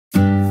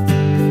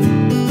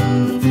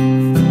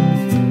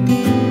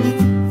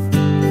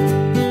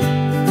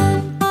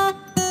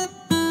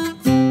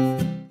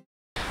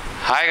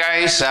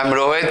guys, I'm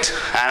Rohit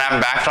and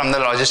I'm back from the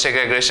logistic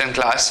regression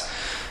class.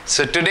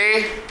 So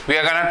today we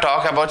are going to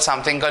talk about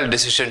something called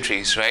decision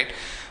trees, right?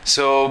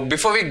 So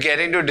before we get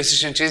into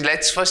decision trees,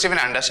 let's first even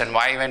understand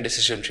why even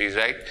decision trees,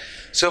 right?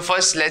 So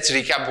first let's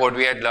recap what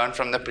we had learned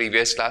from the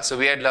previous class. So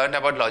we had learned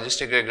about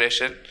logistic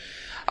regression.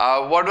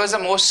 What was the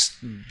most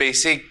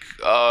basic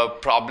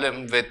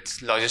problem with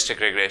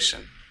logistic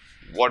regression?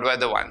 What were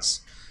the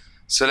ones?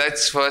 So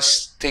let's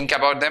first think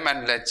about them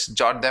and let's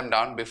jot them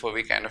down before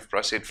we kind of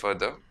proceed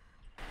further.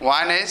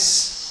 One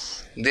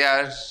is they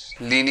are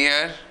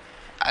linear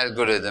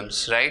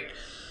algorithms, right?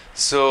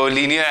 So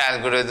linear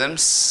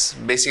algorithms,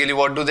 basically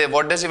what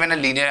does even a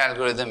linear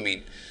algorithm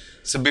mean?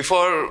 So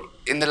before,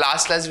 in the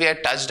last class we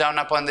had touched down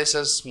upon this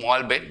a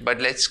small bit, but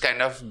let's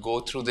kind of go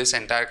through this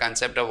entire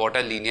concept of what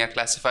are linear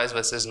classifiers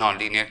versus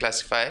non-linear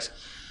classifiers.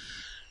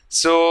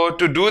 So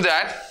to do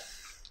that,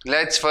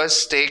 let's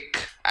first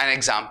take an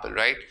example,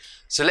 right?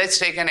 So let's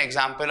take an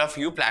example of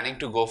you planning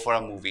to go for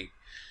a movie.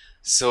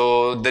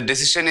 So the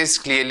decision is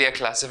clearly a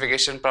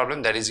classification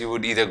problem, that is you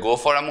would either go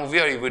for a movie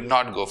or you would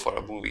not go for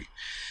a movie.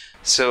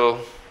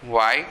 So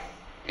y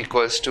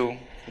equals to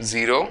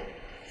 0/1.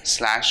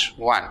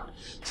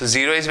 So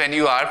 0 is when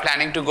you are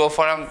planning to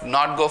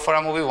not go for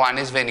a movie, 1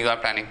 is when you are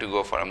planning to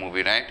go for a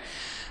movie, right?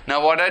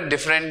 Now what are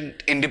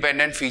different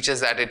independent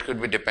features that it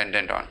could be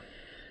dependent on?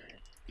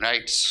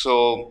 Right,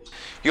 so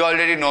you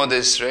already know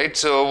this, right?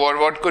 So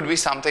what could be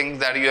something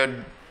that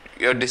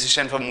your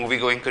decision for movie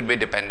going could be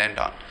dependent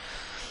on?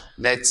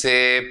 Let's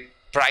say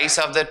price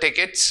of the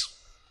tickets.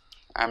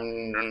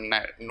 I'm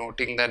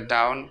noting that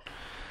down.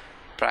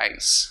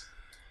 Price.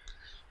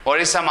 What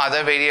is some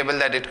other variable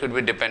that it could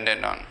be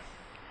dependent on?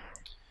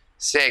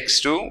 Say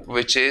x2,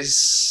 which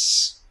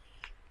is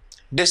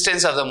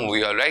distance of the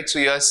movie, all right? So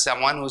you are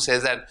someone who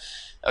says that,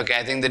 okay,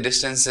 I think the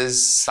distance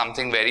is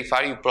something very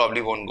far, you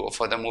probably won't go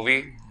for the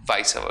movie,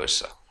 vice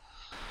versa,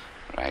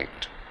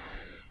 right?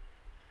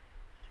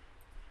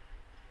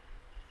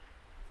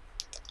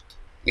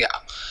 Yeah,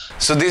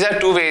 so these are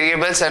two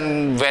variables,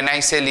 and when I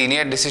say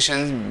linear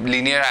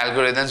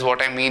algorithms,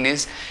 what I mean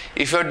is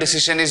if your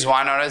decision is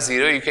 1 or a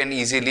 0, you can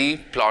easily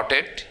plot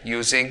it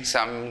using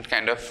some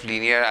kind of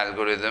linear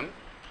algorithm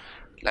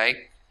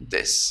like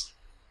this.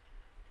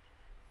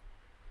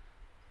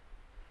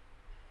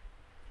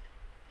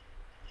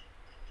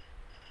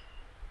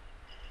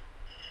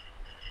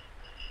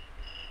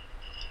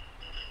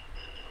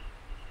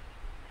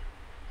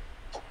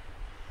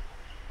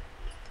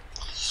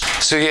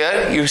 So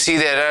here you see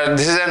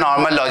this is a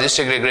normal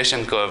logistic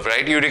regression curve,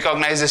 right? You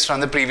recognize this from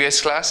the previous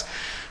class.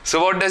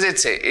 So what does it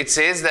say? It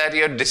says that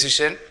your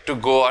decision to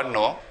go or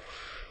no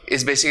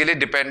is basically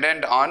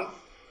dependent on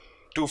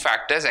two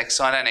factors,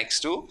 x1 and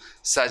x2,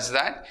 such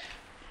that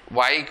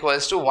y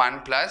equals to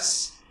 1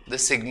 plus the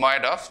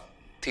sigmoid of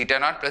theta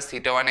naught plus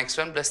theta 1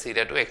 x1 plus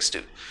theta 2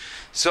 x2.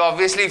 So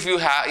obviously if you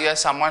are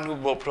someone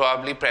who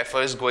probably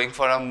prefers going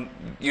for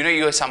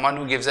you are someone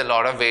who gives a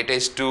lot of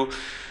weightage to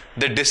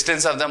the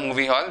distance of the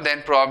movie hall,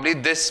 then probably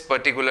this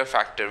particular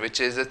factor, which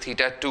is the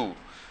theta 2,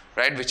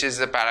 right, which is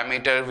the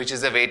parameter, which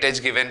is the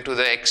weightage given to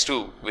the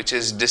x2, which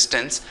is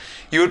distance,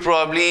 you would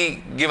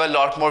probably give a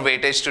lot more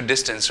weightage to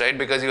distance, right,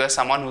 because you are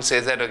someone who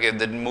says that, okay,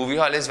 the movie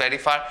hall is very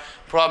far,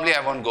 probably I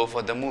won't go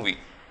for the movie,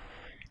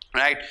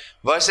 right?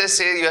 Versus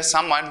say you are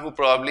someone who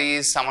probably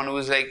is someone who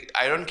is like,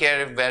 I don't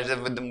care where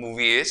the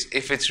movie is,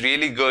 if it's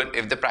really good,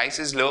 if the price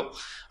is low,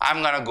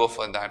 I'm gonna go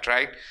for that,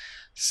 right?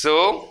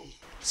 So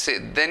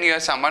then you are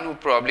someone who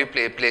probably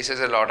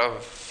places a lot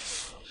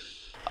of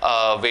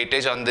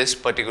weightage on this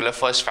particular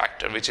first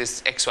factor, which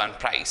is x1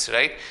 price,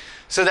 right?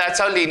 So that's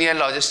how linear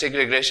logistic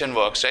regression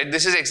works, right?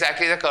 This is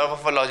exactly the curve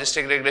of a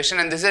logistic regression,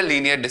 and this is a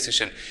linear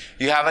decision.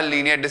 You have a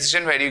linear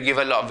decision where you give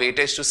a lot of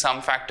weightage to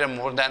some factor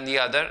more than the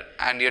other,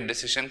 and your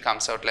decision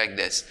comes out like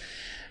this.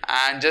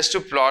 And just to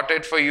plot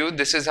it for you,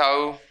 this is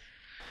how,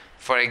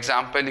 for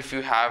example, if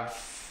you have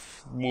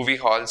movie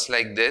halls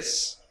like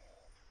this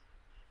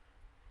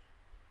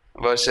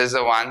versus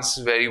the ones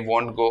where you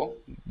won't go,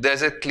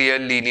 there's a clear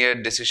linear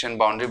decision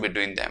boundary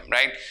between them,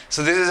 right?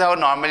 So this is how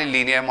normally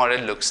linear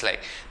model looks like.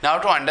 Now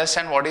to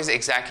understand what is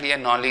exactly a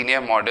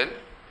nonlinear model,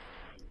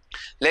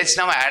 let's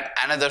now add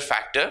another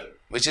factor,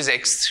 which is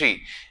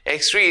x3.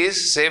 x3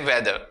 is, say,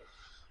 weather.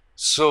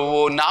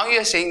 So now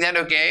you're saying that,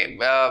 okay,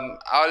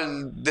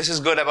 this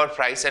is good about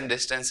price and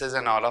distances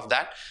and all of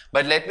that,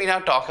 but let me now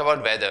talk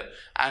about weather.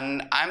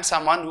 And I'm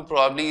someone who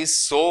probably is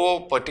so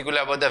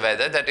particular about the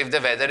weather that if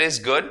the weather is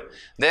good,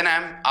 then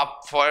I'm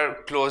up for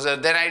closer.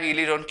 Then I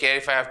really don't care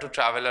if I have to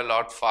travel a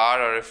lot far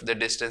or if the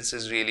distance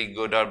is really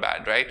good or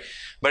bad, right?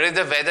 But if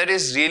the weather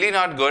is really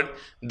not good,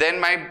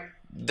 then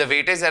the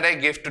weightage that I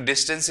give to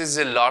distance is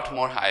a lot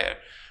more higher.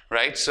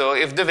 Right? So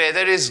if the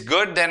weather is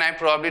good, then I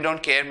probably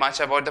don't care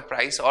much about the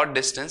price or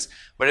distance.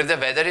 But if the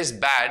weather is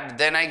bad,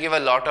 then I give a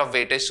lot of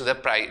weightage to the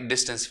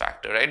distance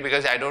factor, right?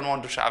 Because I don't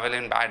want to travel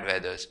in bad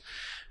weathers,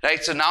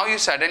 right? So now you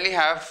suddenly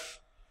have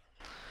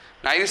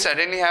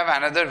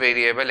another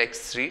variable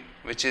x3,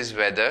 which is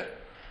weather,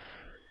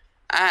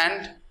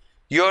 and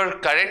your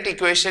current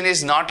equation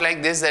is not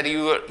like this, that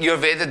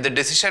the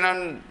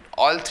decision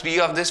all three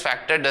of this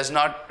factor does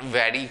not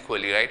vary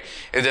equally, right?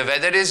 If the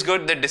weather is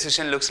good, the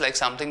decision looks like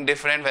something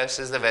different,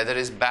 versus the weather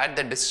is bad,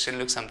 the decision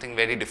looks something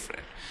very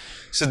different.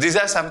 So these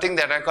are something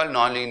that are called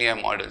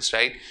nonlinear models,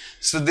 right?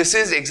 So this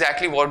is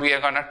exactly what we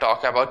are going to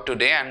talk about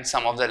today and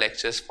some of the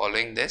lectures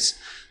following this,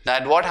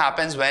 that what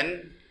happens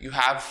when you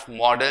have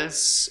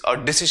models or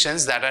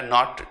decisions that are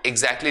not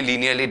exactly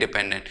linearly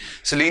dependent.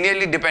 So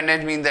linearly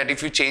dependent means that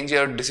if you change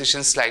your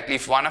decision slightly,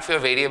 if one of your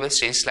variables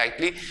change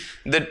slightly,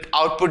 the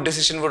output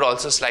decision would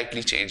also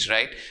slightly change,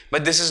 right?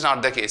 But this is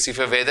not the case. If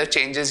your weather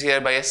changes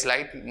here by a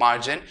slight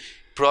margin,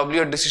 probably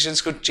your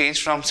decisions could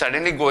change from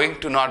suddenly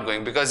going to not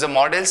going, because the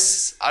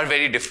models are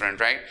very different,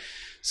 right?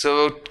 So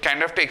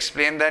kind of to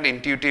explain that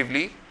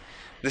intuitively,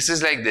 this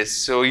is like this.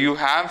 So you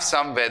have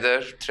some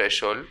weather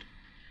threshold.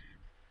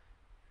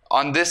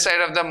 On this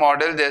side of the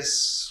model,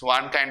 there's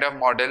one kind of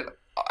model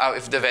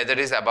if the weather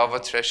is above a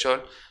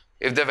threshold.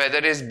 If the weather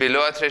is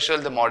below a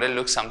threshold, the model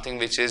looks something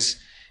which is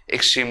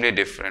extremely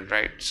different,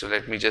 right? So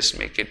let me just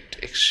make it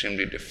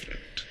extremely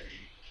different.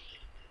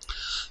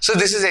 So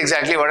this is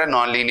exactly what a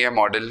nonlinear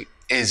model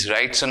is,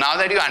 right? So now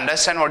that you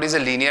understand what is a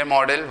linear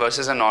model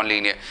versus a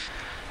nonlinear,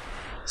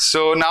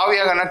 so now we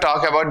are going to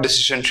talk about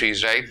decision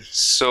trees, right?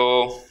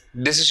 So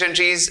decision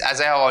trees,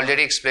 as I have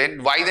already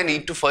explained, why the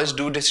need to first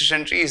do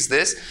decision tree is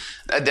this: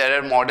 there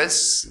are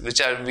models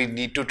we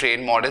need to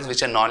train models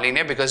which are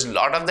nonlinear, because a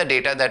lot of the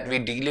data that we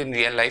deal in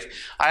real life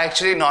are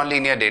actually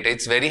nonlinear data.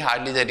 It's very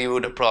hardly that you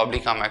would probably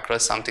come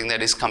across something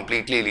that is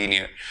completely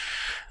linear,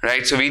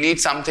 right? So we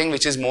need something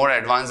which is more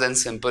advanced than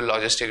simple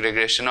logistic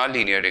regression or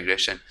linear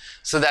regression.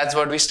 So that's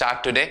what we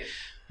start today.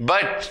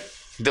 But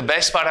the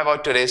best part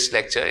about today's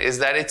lecture is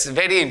that it's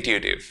very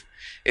intuitive.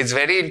 It's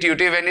very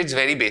intuitive and it's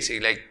very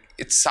basic. Like,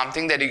 it's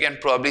something that you can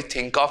probably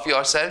think of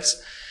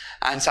yourselves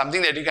and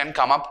something that you can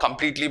come up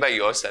completely by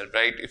yourself,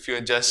 right? If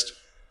you're just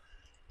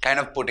kind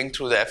of putting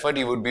through the effort,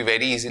 you would be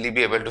very easily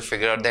be able to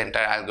figure out the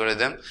entire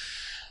algorithm.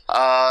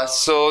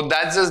 So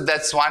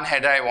that's one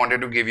header I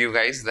wanted to give you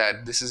guys,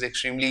 that this is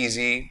extremely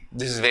easy.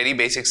 This is very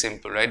basic,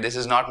 simple, right? This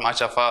is not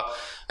much of a,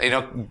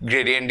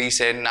 gradient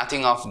descent,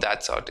 nothing of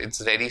that sort. It's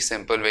very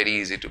simple, very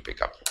easy to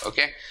pick up,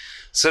 okay?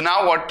 So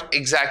now what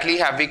exactly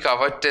have we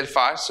covered till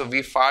far? So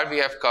we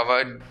have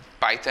covered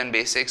Python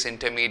basics,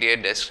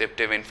 intermediate,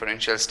 descriptive,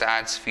 inferential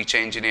stats, feature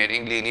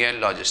engineering, linear,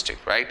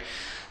 logistic, right?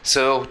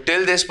 So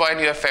till this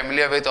point, you are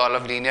familiar with all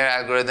of linear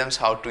algorithms,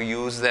 how to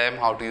use them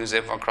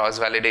for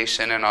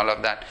cross-validation and all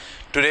of that.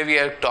 Today we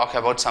are talking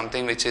about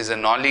something which is a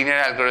non-linear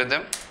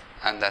algorithm,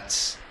 and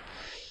that's...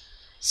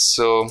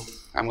 So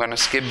I'm going to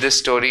skip this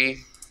story.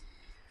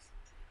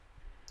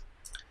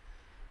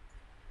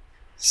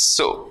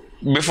 So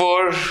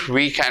before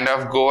we kind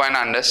of go and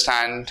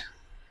understand...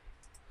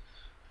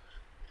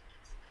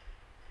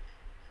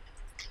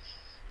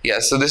 Yeah,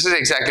 so this is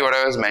exactly what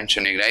I was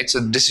mentioning, right?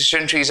 So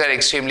decision trees are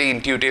extremely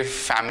intuitive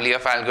family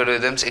of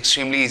algorithms,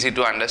 extremely easy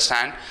to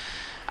understand.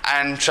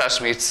 And trust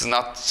me, it's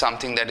not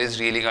something that is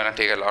really going to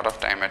take a lot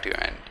of time at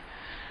your end.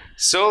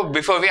 So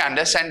before we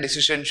understand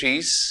decision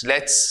trees,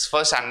 let's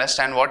first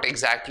understand what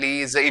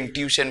exactly is the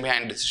intuition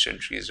behind decision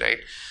trees, right?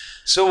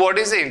 So what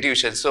is the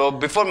intuition? So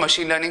before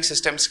machine learning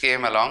systems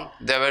came along,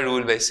 there were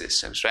rule-based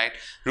systems, right?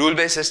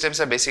 Rule-based systems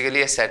are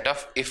basically a set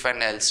of if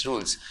and else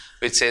rules,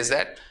 which says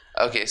that,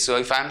 okay, so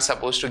if I'm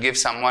supposed to give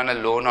someone a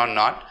loan or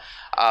not,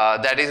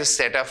 that is a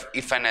set of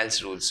if and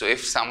else rules. So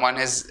if someone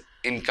has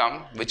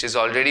income, which is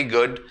already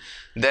good,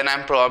 then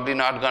I'm probably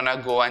not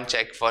gonna go and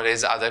check for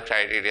his other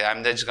criteria.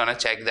 I'm just gonna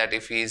check that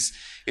if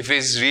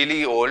he's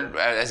really old,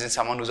 as in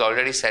someone who's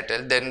already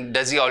settled, then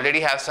does he already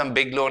have some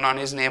big loan on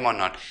his name or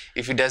not?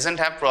 If he doesn't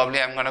have,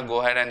 probably I'm gonna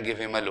go ahead and give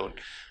him a loan.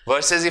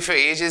 Versus if your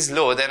age is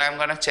low, then I'm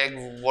gonna check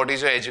what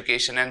is your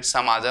education and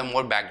some other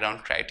more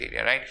background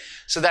criteria, right?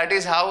 So that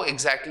is how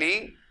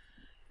exactly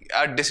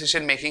a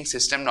decision-making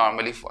system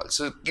normally falls.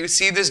 So you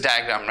see this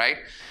diagram, right?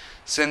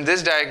 So in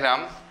this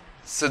diagram,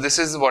 so this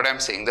is what I'm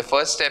saying. The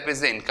first step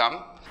is the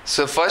income.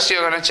 So first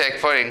you're going to check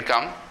for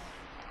income,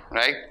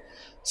 right?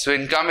 So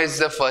income is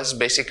the first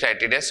basic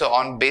criteria.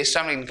 So based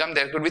on income,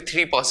 there could be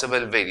three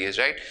possible variants,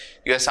 right?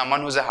 You are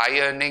someone who's a high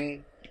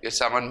earning, you're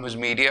someone who's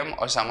medium,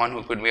 or someone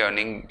who could be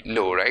earning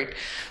low, right?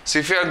 So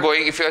if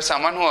you're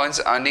someone who earns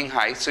earning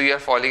high, so you are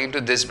falling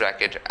into this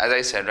bracket, as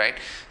I said, right?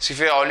 So if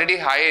you're already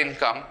high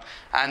income,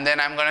 and then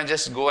I'm going to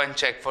just go and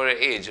check for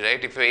age,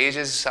 right? If your age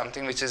is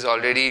something which is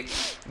already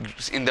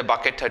in the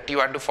bucket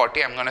 31 to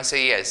 40, I'm going to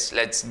say yes,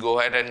 let's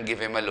go ahead and give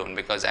him a loan,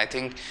 because I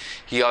think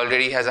he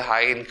already has a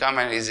high income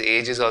and his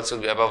age is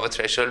also above a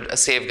threshold, a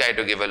safe guy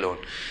to give a loan.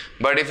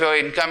 But if your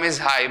income is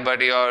high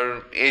but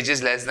your age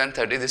is less than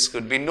 30, this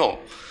could be no.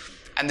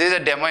 And this is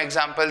a demo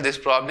example. This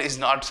probably is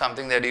not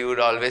something that you would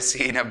always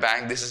see in a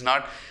bank. This is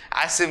not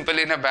as simple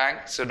in a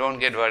bank, so don't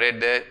get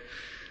worried there.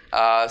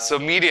 So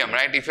medium,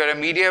 right? If you're a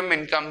medium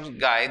income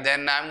guy,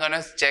 then I'm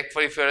gonna check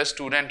for if you're a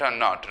student or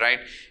not, right?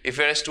 If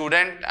you're a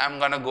student, I'm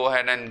gonna go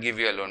ahead and give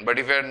you a loan. But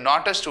if you're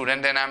not a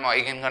student, then I'm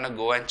again gonna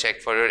go and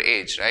check for your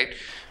age, right?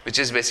 Which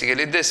is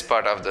basically this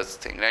part of this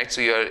thing, right?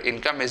 So your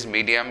income is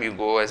medium, you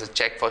go as a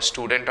check for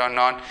student or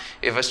not.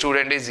 If a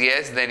student is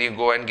yes, then you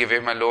go and give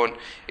him a loan.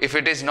 If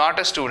it is not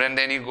a student,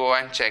 then you go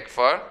and check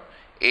for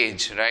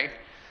age, right?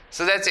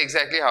 So that's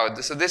exactly how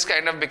this, so this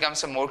kind of becomes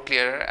some more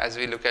clearer as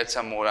we look at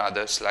some more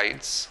other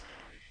slides.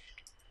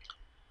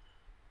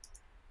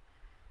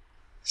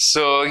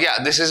 So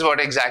yeah, this is what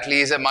exactly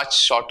is a much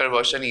shorter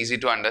version, easy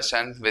to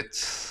understand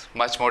with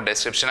much more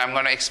description. I'm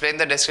going to explain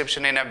the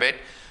description in a bit.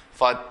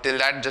 For till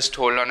that, just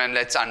hold on and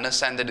let's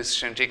understand the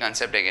decision tree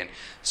concept again.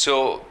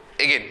 So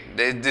again,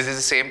 this is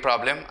the same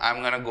problem.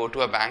 I'm going to go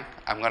to a bank.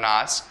 I'm going to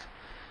ask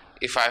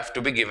if I have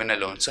to be given a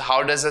loan. So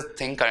how does the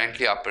thing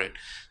currently operate?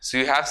 So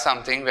you have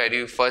something where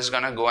you first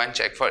going to go and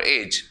check for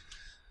age,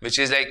 which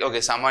is like,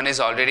 okay, someone is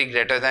already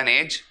greater than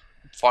age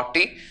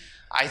 40.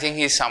 I think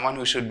he's someone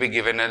who should be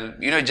given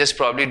a, just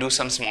probably do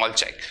some small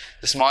check.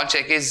 The small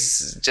check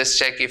is just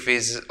check if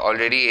he's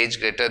already age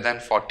greater than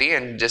 40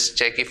 and just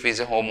check if he's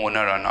a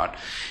homeowner or not.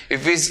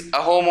 If he's a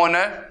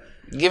homeowner,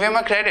 give him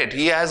a credit.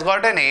 He has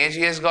got an age,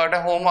 he has got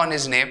a home on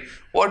his name.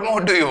 What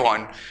more do you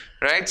want,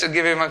 right? So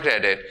give him a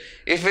credit.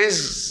 If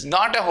he's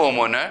not a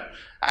homeowner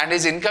and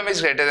his income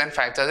is greater than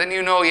 5,000,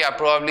 yeah,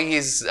 probably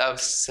he's a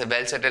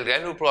well-settled guy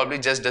who probably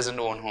just doesn't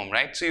own home,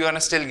 right? So you're going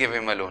to still give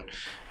him a loan,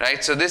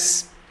 right? So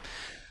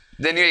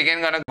then you're again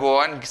going to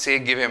go and say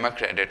give him a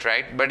credit,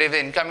 right? But if the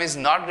income is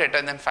not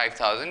greater than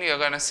 5,000, you're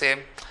going to say,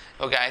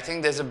 okay, I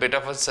think there's a bit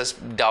of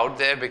a doubt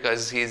there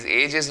because his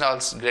age is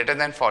not greater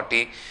than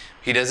 40,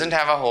 he doesn't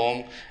have a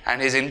home,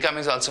 and his income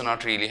is also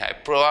not really high.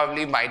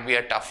 Probably might be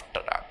a tough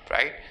trap,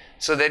 right?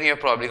 So then you're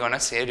probably going to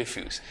say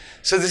refuse.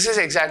 So this is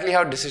exactly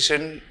how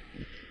decision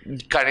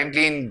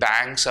currently in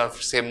banks or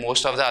say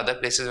most of the other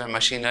places where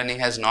machine learning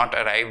has not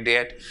arrived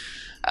yet.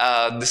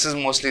 This is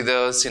mostly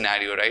the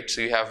scenario, right?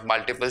 So you have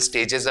multiple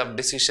stages of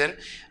decision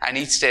and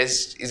each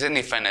stage is an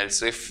if and else.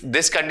 So if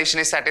this condition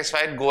is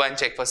satisfied, go and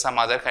check for some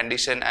other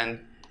condition and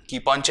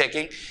keep on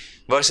checking.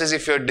 Versus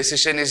if your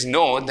decision is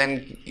no,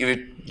 then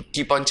you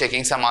keep on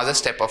checking some other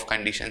step of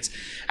conditions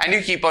and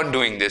you keep on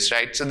doing this,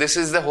 right? So this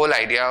is the whole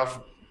idea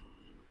of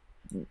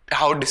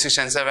how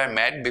decisions were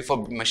made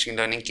before machine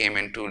learning came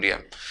into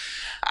realm.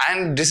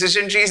 And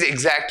decision tree is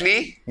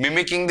exactly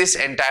mimicking this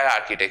entire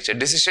architecture.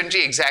 Decision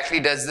tree exactly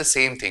does the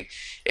same thing,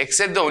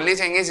 except the only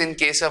thing is in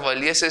case of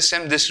earlier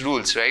system, this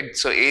rules, right?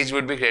 So age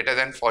would be greater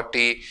than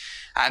 40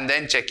 and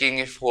then checking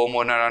if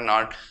homeowner or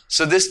not.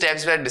 So these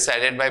steps were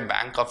decided by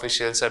bank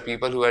officials or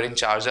people who are in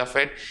charge of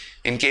it.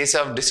 In case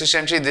of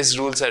decision tree, these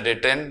rules are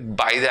written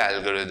by the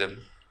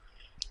algorithm.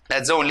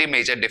 That's the only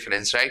major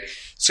difference, right?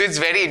 So it's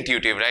very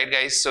intuitive, right,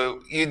 guys?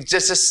 So it's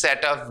just a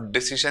set of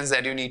decisions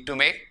that you need to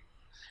make.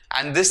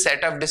 And this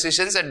set of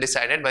decisions are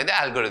decided by the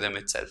algorithm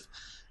itself.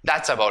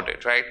 That's about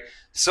it, right?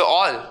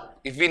 So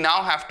if we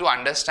now have to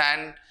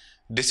understand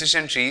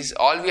decision trees,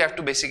 all we have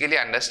to basically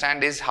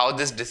understand is how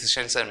these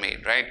decisions are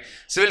made, right?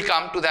 So we'll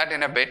come to that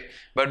in a bit.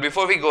 But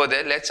before we go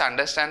there, let's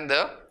understand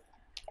the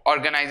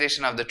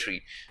organization of the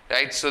tree,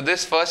 right? So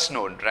this first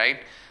node, right?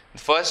 The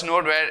first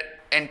node where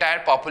entire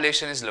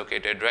population is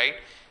located, right,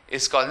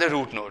 is called the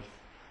root node,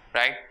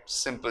 right?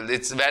 Simple.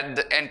 It's where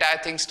the entire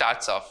thing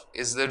starts off,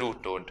 is the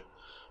root node.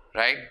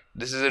 Right?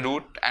 This is a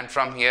root and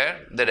from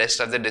here the rest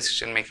of the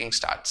decision making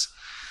starts.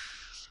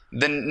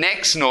 The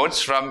next nodes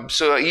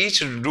so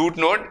each root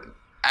node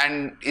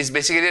and is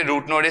basically a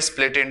root node is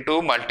split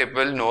into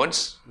multiple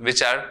nodes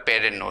which are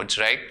parent nodes,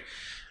 right?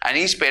 And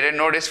each parent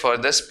node is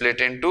further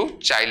split into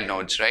child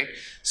nodes, right?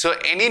 So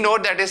any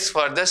node that is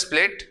further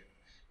split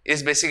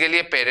is basically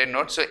a parent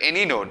node. So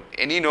any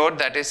node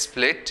that is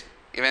split,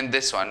 even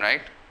this one,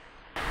 right?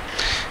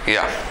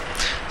 Yeah.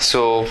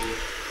 So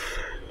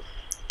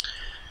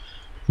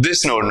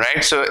this node,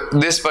 right? So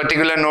this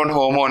particular node,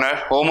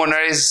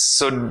 homeowner is,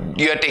 so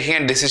you are taking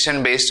a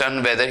decision based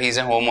on whether he's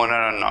a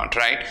homeowner or not,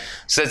 right?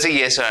 So that's a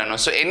yes or a no.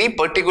 So any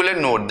particular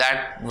node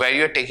where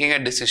you're taking a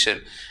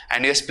decision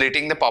and you're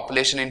splitting the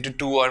population into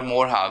two or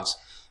more halves,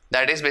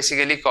 that is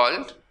basically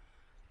called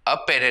a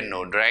parent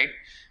node, right?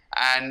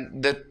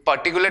 And the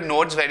particular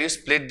nodes where you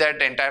split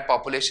that entire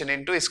population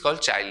into is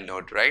called child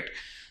node, right?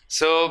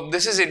 So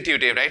this is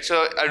intuitive, right?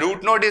 So a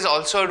root node is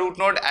also a root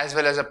node as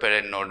well as a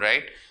parent node,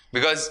 right?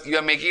 Because you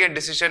are making a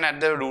decision at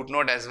the root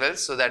node as well,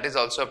 so that is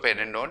also a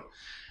parent node.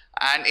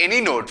 And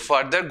any node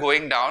further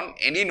going down,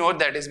 any node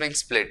that is being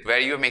split where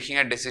you are making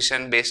a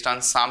decision based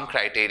on some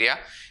criteria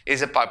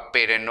is a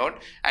parent node,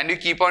 and you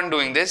keep on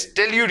doing this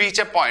till you reach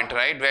a point,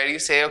 right, where you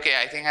say,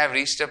 okay, I think I have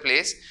reached a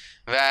place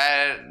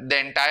where the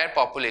entire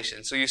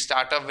population, so you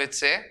start off with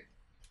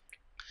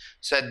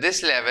so at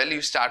this level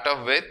you start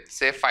off with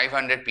say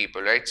 500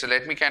 people, right? So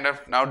let me kind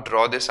of now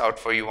draw this out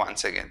for you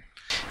once again.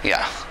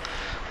 Yeah,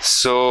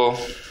 so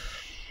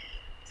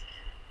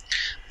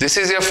this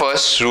is your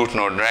first root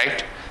node,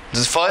 right?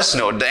 The first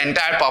node, the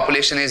entire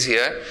population is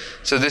here.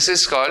 So this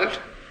is called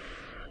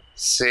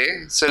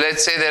So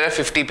let's say there are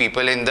 50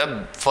 people in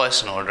the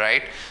first node,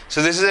 right?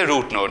 So this is a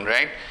root node,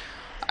 right?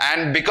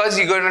 And because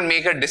you're going to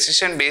make a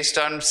decision based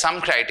on some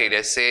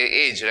criteria, say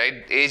age,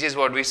 right? Age is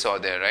what we saw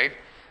there, right?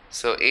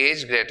 So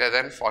age greater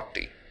than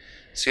 40.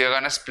 So you're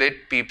going to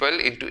split people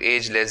into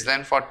age less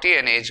than 40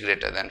 and age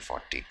greater than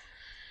 40,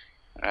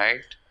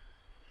 right?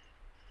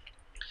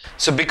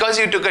 So because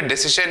you took a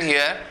decision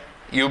here,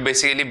 you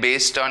basically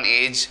based on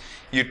age,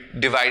 you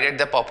divided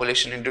the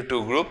population into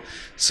two groups.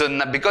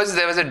 So because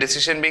there was a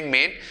decision being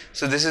made,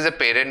 so this is a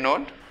parent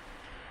node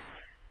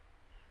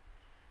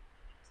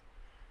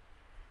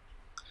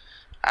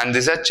and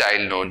these are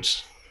child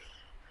nodes.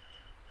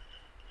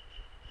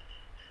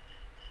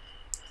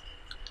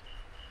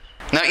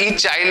 Now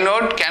each child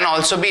node can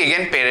also be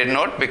again parent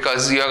node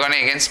because you are going to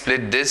again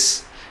split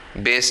this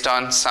based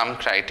on some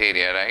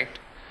criteria, right?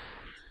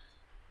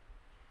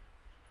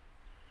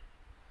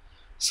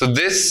 So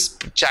this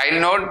child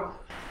node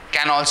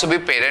can also be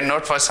parent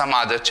node for some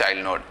other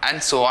child node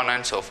and so on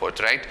and so forth,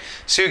 right?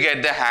 So you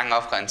get the hang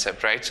of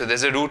concept, right? So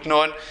there's a root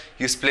node,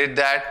 you split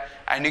that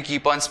and you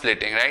keep on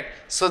splitting, right?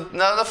 So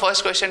now the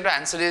first question to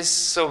answer is,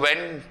 so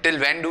till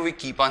when do we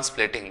keep on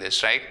splitting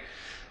this, right?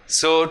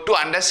 So to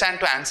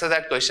answer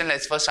that question,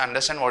 let's first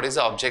understand what is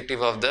the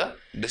objective of the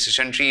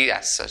decision tree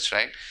as such,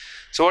 right?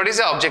 So what is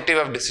the objective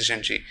of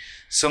decision tree?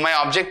 So my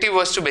objective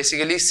was to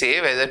basically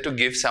say whether to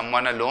give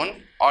someone a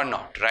loan or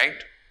not, right?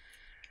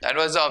 That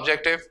was the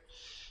objective.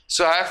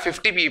 So I have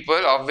 50 people,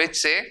 of which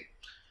say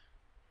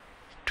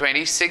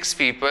 26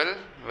 people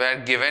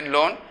were given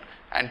loan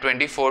and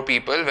 24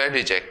 people were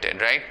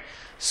rejected, right?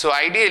 So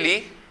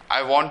ideally,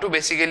 I want to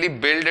basically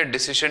build a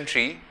decision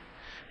tree,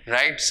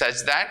 right,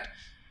 such that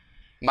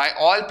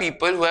all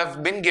people who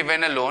have been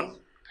given a loan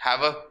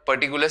have a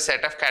particular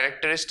set of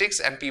characteristics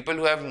and people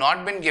who have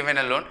not been given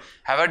a loan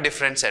have a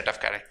different set of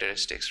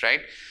characteristics,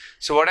 right?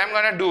 So what I'm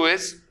going to do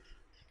is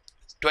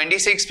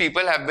 26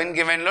 people have been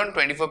given loan,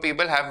 24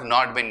 people have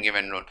not been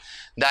given loan.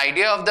 The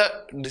idea of the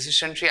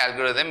decision tree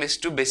algorithm is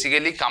to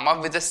basically come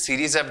up with a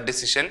series of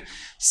decisions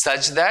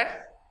such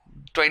that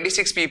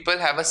 26 people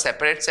have a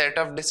separate set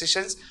of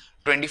decisions,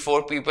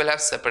 24 people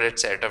have separate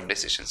set of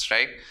decisions,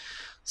 right?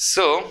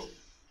 So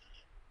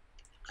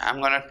I'm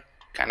going to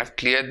kind of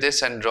clear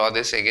this and draw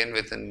this again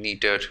with a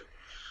neater.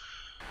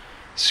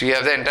 So you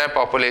have the entire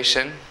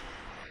population,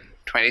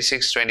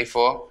 26,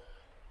 24.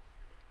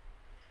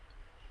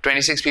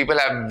 26 people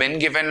have been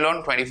given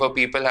loan, 24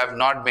 people have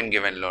not been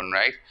given loan,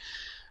 right?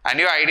 And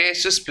your idea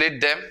is to split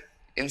them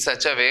in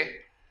such a way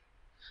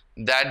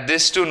that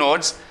these two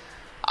nodes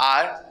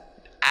are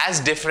as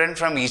different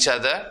from each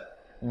other,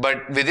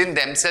 but within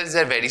themselves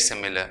they're very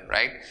similar,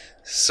 right?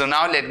 So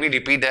now let me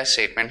repeat that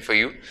statement for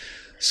you.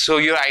 So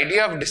your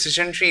idea of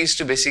decision tree is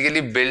to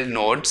basically build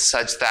nodes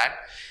such that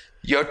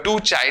your two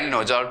child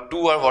nodes or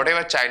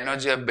whatever child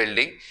nodes you are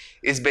building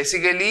is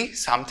basically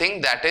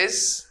something that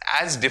is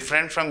as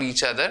different from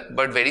each other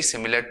but very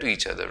similar to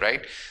each other,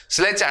 right?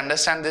 So let's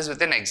understand this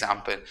with an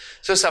example.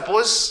 So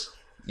suppose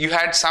you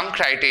had some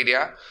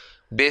criteria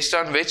based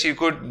on which you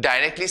could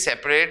directly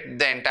separate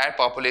the entire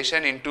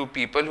population into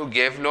people who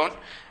gave loan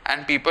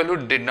and people who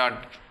did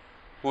not,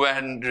 who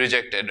were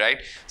rejected, right?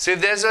 So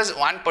if there's just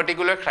one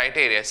particular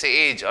criteria, say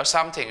age or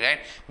something,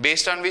 right,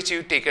 based on which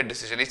you take a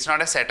decision, it's not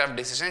a set of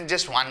decisions,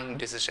 just one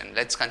decision.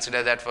 Let's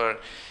consider that for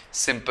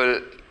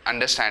simple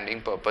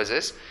understanding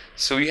purposes.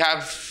 So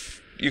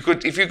if you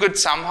could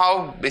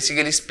somehow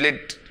basically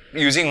split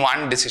using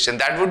one decision,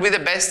 that would be the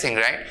best thing,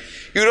 right?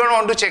 You don't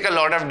want to check a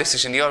lot of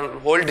decision. Your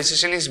whole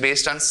decision is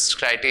based on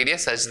criteria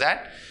such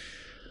that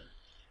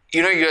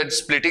you're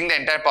splitting the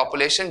entire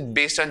population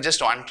based on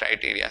just one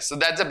criteria. So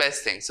that's the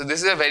best thing. So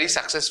this is a very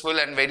successful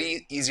and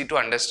very easy to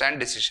understand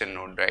decision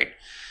node, right?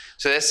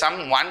 So there's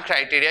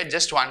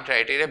just one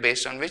criteria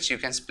based on which you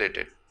can split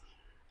it.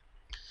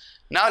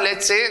 Now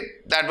let's say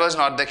that was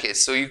not the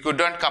case. So you could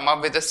not come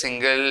up with a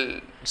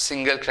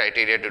single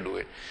criteria to do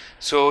it.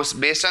 So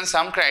based on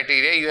some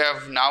criteria, you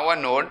have now a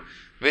node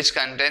which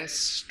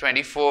contains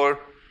 24.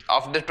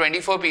 Of the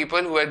 24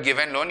 people who were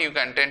given loan, you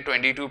contain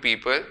 22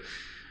 people.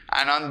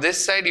 And on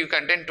this side, you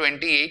contain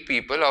 28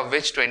 people, of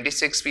which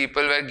 26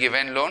 people were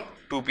given loan,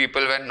 2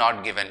 people were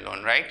not given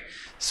loan, right?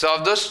 So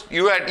of those,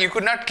 you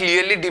could not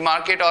clearly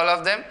demarcate all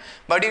of them,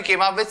 but you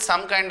came up with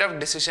some kind of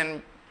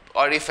decision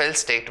or if-else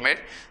statement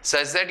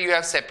such that you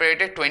have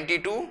separated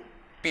 22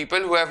 people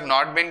who have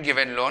not been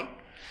given loan.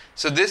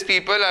 So these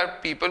people are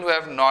people who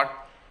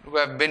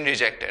have been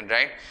rejected,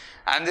 right?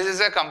 And this is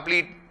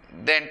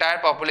the entire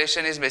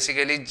population is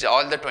basically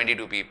all the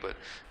 22 people.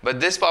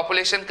 But this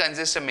population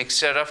consists of a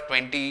mixture of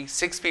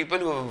 26 people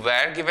who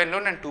were given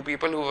loan and 2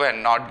 people who were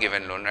not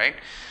given loan, right?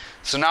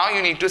 So now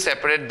you need to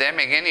separate them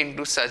again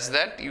into such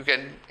that you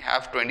can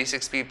have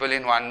 26 people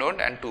in one node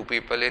and 2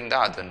 people in the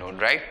other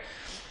node, right?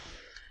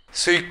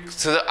 So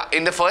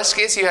in the first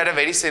case, you had a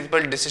very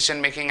simple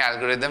decision making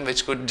algorithm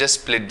which could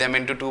just split them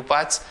into 2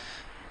 parts.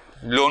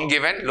 Loan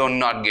given, loan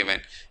not given.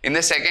 In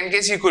the second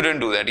case, you couldn't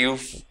do that. You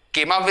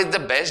came up with the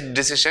best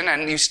decision,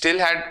 and you still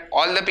had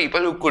all the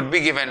people who could be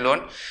given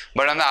loan,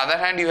 but on the other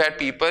hand you had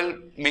people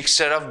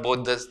mixture of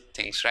both the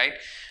things, right?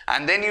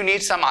 And then you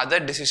need some other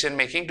decision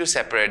making to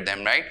separate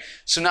them, right?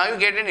 So now you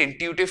get an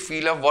intuitive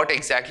feel of what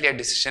exactly a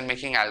decision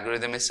making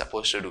algorithm is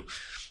supposed to do.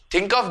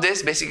 Think of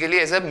this basically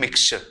as a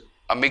mixture.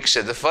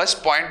 The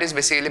first point is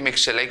basically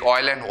mixture, like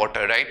oil and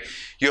water, right?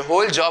 Your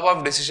whole job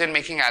of decision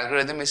making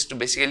algorithm is to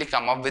basically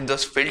come up with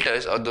those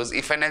filters or those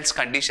if and else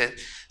conditions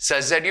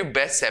such that you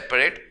best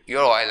separate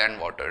your oil and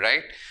water,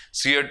 right?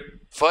 So your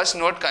first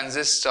node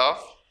consists of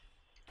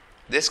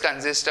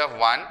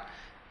 1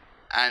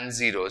 and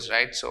zeros,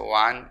 right? So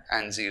 1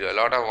 and 0, a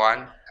lot of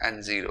 1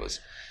 and zeros.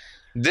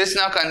 This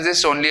now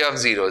consists only of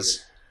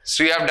zeros.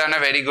 So you have done a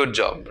very good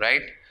job,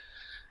 right?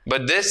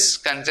 But this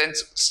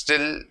contains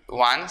still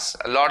ones,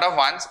 a lot of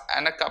ones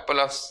and a couple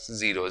of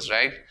zeros,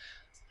 right?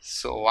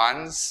 So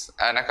ones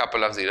and a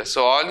couple of zeros.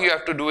 So all you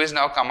have to do is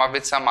now come up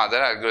with some other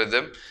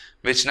algorithm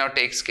which now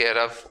takes care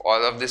of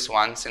all of this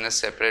ones in a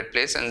separate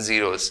place and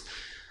zeros,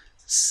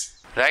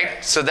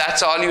 right? So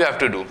that's all you have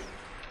to do.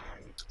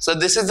 So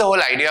this is the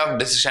whole idea of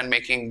decision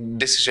making,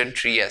 decision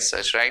tree as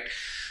such, right?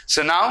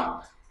 So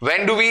now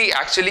when do we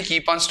actually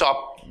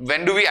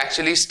when do we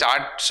actually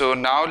start? So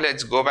now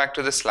let's go back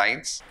to the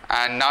slides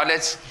and now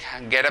let's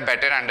get a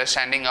better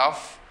understanding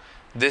of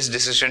this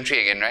decision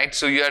tree again, right?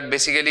 So you are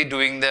basically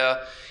doing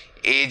the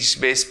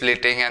age based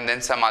splitting and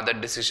then some other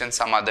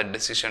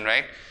decision,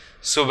 right?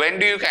 So when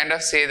do you kind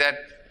of say that,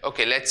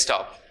 okay, let's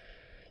stop?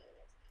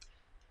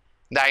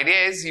 The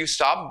idea is you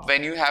stop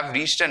when you have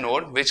reached a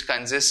node which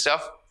consists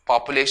of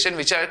population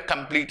which are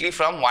completely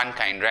from one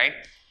kind, right?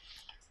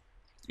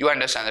 You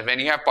understand that when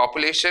you have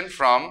population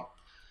from,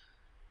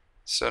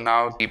 so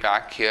now be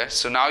back here.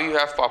 So now you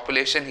have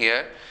population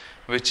here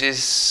which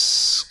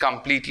is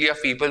completely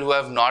of people who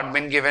have not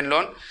been given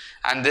loan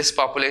and this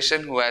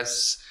population who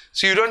has,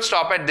 so you don't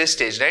stop at this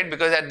stage, right?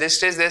 Because at this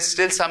stage there's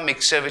still some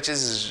mixture which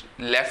is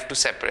left to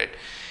separate.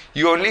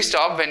 You only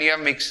stop when you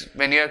have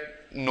when your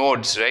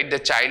nodes, right? The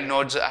child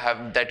nodes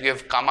that you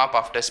have come up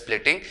after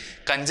splitting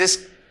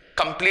consist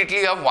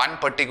completely of one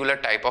particular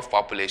type of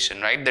population,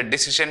 right? The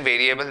decision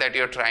variable that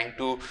you're trying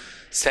to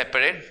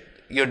separate,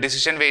 your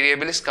decision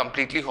variable is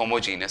completely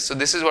homogeneous. So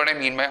this is what I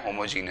mean by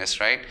homogeneous,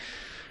 right?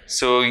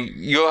 So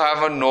you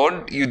have a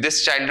node,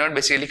 this child node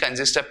basically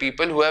consists of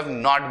people who have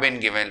not been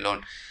given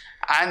loan,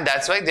 and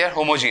that's why they are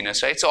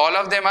homogeneous, right? So all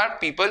of them are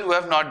people who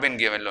have not been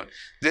given loan.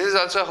 This is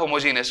also a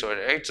homogeneous node,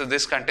 right? So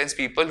this contains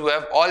people who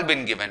have all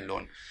been given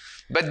loan.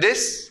 But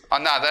this,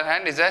 on the other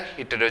hand, is a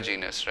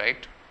heterogeneous,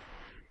 right?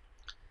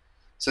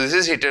 So this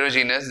is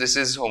heterogeneous, this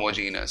is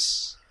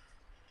homogeneous,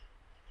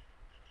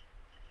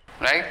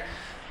 right?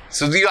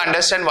 So do you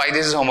understand why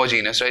this is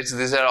homogeneous, right? So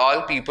these are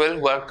all people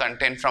who are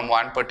contained from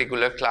one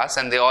particular class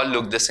and they all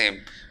look the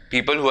same.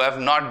 People who have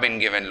not been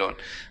given loan.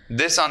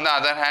 This, on the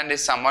other hand,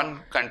 is someone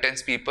who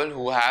contains people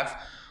who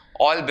have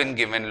all been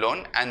given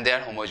loan and they are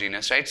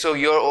homogeneous, right? So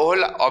your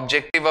whole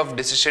objective of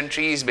decision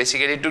tree is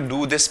basically to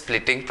do this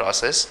splitting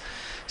process.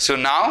 So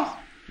now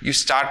you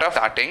start off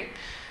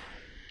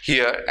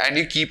here and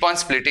you keep on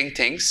splitting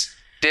things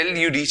till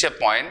you reach a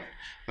point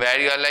where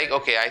you are like,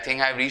 okay, I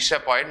think I've reached a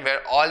point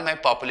where all my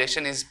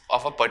population is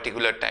of a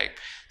particular type.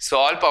 So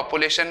all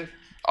population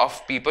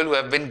of people who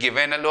have been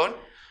given a loan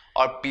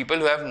or people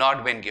who have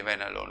not been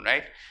given a loan,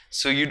 right?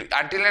 So you,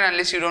 until and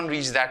unless you don't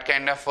reach that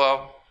kind of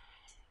a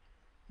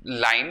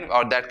line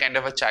or that kind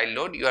of a child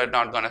node, you are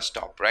not going to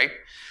stop, right?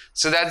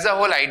 So that's the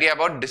whole idea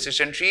about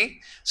decision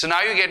tree. So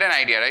now you get an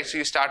idea, right? So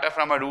you start off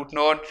from a root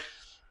node,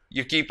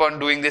 you keep on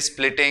doing this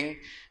splitting,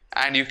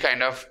 and you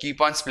kind of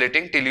keep on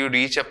splitting till you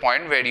reach a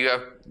point where you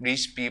have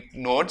reached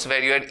nodes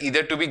where you are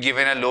either to be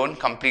given a loan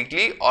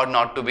completely or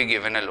not to be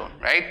given a loan,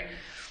 right?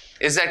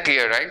 Is that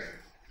clear, right?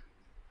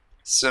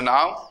 So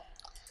now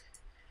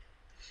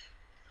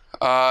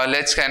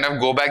let's kind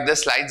of go back the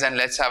slides and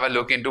let's have a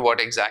look into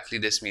what exactly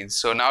this means.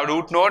 So now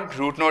root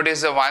node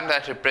is the one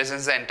that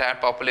represents the entire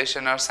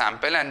population or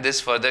sample, and this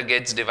further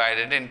gets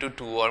divided into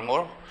two or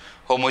more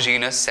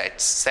homogeneous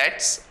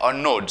sets or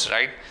nodes,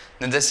 right?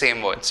 They're the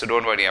same word, so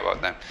don't worry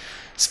about them.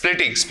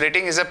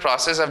 Splitting is a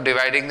process of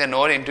dividing the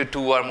node into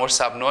two or more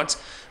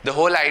subnodes. The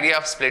whole idea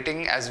of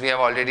splitting, as we have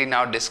already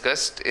now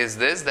discussed, is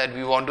this, that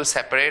we want to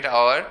separate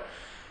our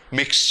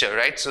mixture,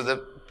 right? So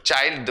the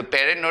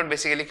parent node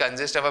basically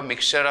consists of a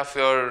mixture of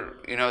your,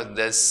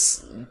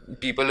 there's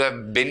people who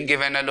have been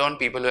given a loan,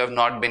 people who have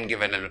not been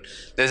given a loan.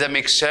 There's a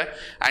mixture,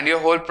 and your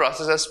whole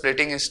process of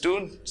splitting is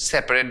to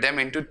separate them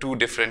into two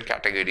different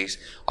categories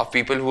of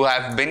people who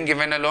have been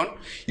given a loan.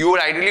 You would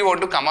ideally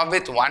want to come up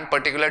with one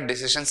particular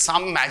decision,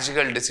 some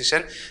magical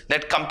decision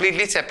that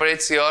completely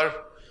separates your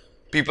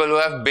people who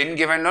have been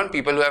given loan,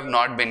 people who have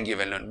not been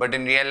given loan. But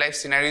in real life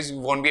scenarios, you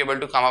won't be able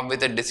to come up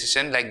with a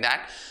decision like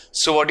that.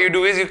 So what you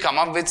do is you come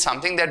up with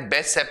something that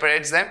best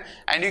separates them,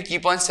 and you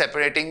keep on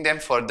separating them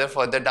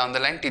further down the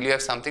line till you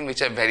have something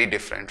which are very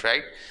different,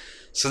 right?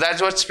 So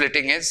that's what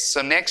splitting is.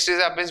 So next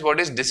is what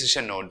is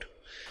decision node.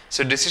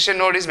 So decision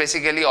node is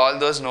basically all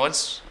those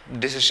nodes,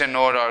 decision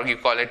node, or you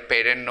call it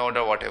parent node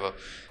or whatever.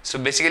 So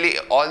basically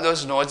all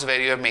those nodes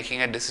where you are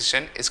making a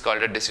decision is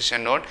called a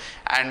decision node,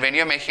 and when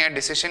you're making a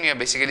decision, you're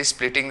basically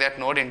splitting that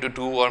node into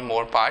 2 or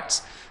more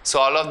parts. So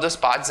all of those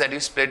parts that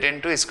you split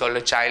into is called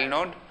a child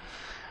node,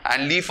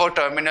 and leaf or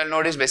terminal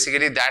node is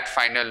basically that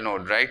final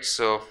node, right?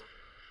 So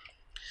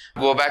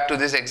go back to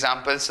this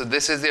example. So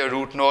this is your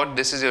root node,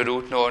 this is your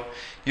root node.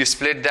 You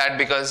split that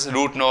because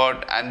root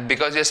node, and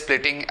because you're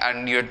splitting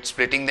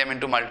them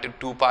into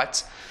 2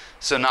 parts.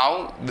 So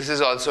now this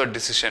is also a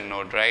decision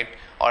node, right?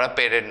 Or a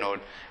parent node.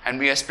 And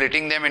we are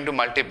splitting them into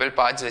multiple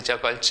parts which are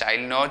called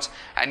child nodes,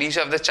 and each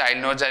of the child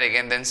nodes are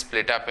again then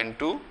split up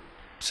into.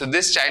 So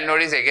this child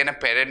node is again a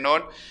parent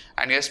node,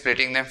 and you're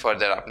splitting them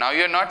further up. Now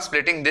you're not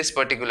splitting this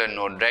particular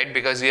node, right?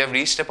 Because we have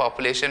reached a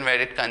population where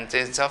it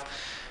consists of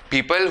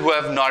people who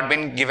have not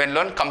been given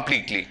loan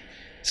completely.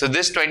 So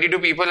this 22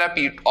 people are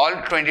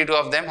all 22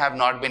 of them have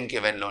not been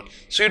given loan.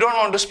 So you don't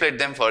want to split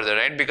them further,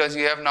 right? Because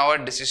you have now a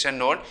decision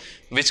node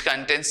which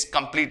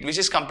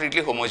is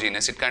completely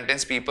homogeneous. It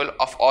contains people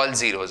of all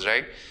zeros,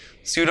 right?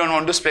 So you don't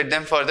want to split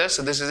them further.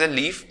 So this is a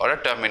leaf or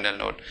a terminal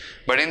node.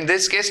 But in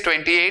this case,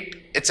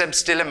 28, it's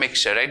still a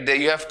mixture, right? There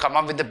you have come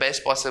up with the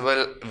best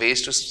possible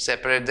ways to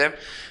separate them,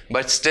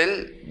 but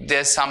still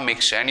there's some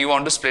mixture, and you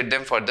want to split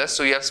them further.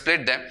 So you have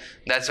split them.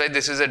 That's why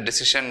this is a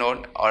decision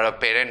node or a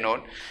parent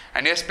node,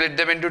 and you have split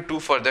them into 2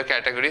 further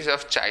categories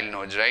of child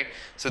nodes, right?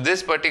 So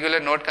this particular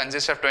node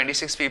consists of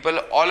 26 people,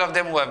 all of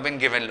them who have been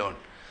given loan.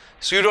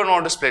 So you don't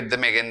want to split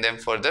them them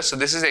further. So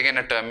this is again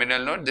a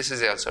terminal node. This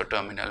is also a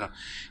terminal node.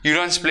 You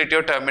don't split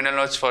your terminal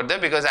nodes further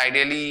because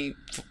ideally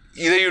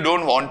either you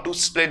don't want to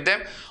split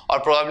them, or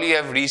probably you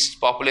have reached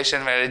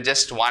population where it's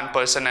just one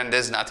person and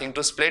there's nothing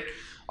to split,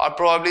 or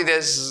probably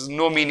there's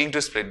no meaning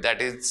to split.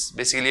 That is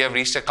basically you have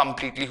reached a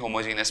completely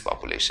homogeneous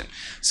population.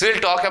 So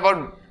we'll talk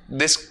about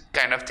this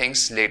kind of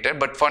things later,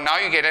 but for now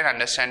you get an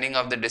understanding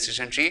of the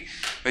decision tree,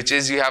 which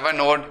is you have a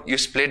node, you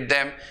split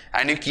them,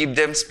 and you keep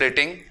them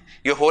splitting.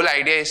 Your whole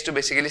idea is to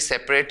basically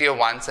separate your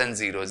ones and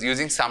zeros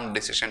using some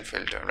decision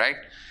filter, right?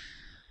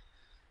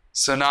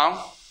 So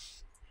now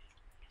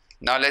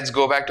let's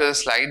go back to the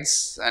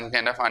slides and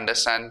kind of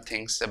understand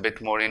things a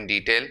bit more in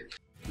detail.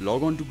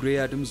 Log on to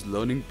GreyAtom's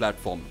learning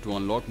platform to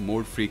unlock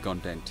more free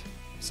content.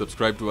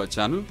 Subscribe to our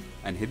channel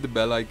and hit the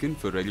bell icon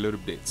for regular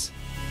updates.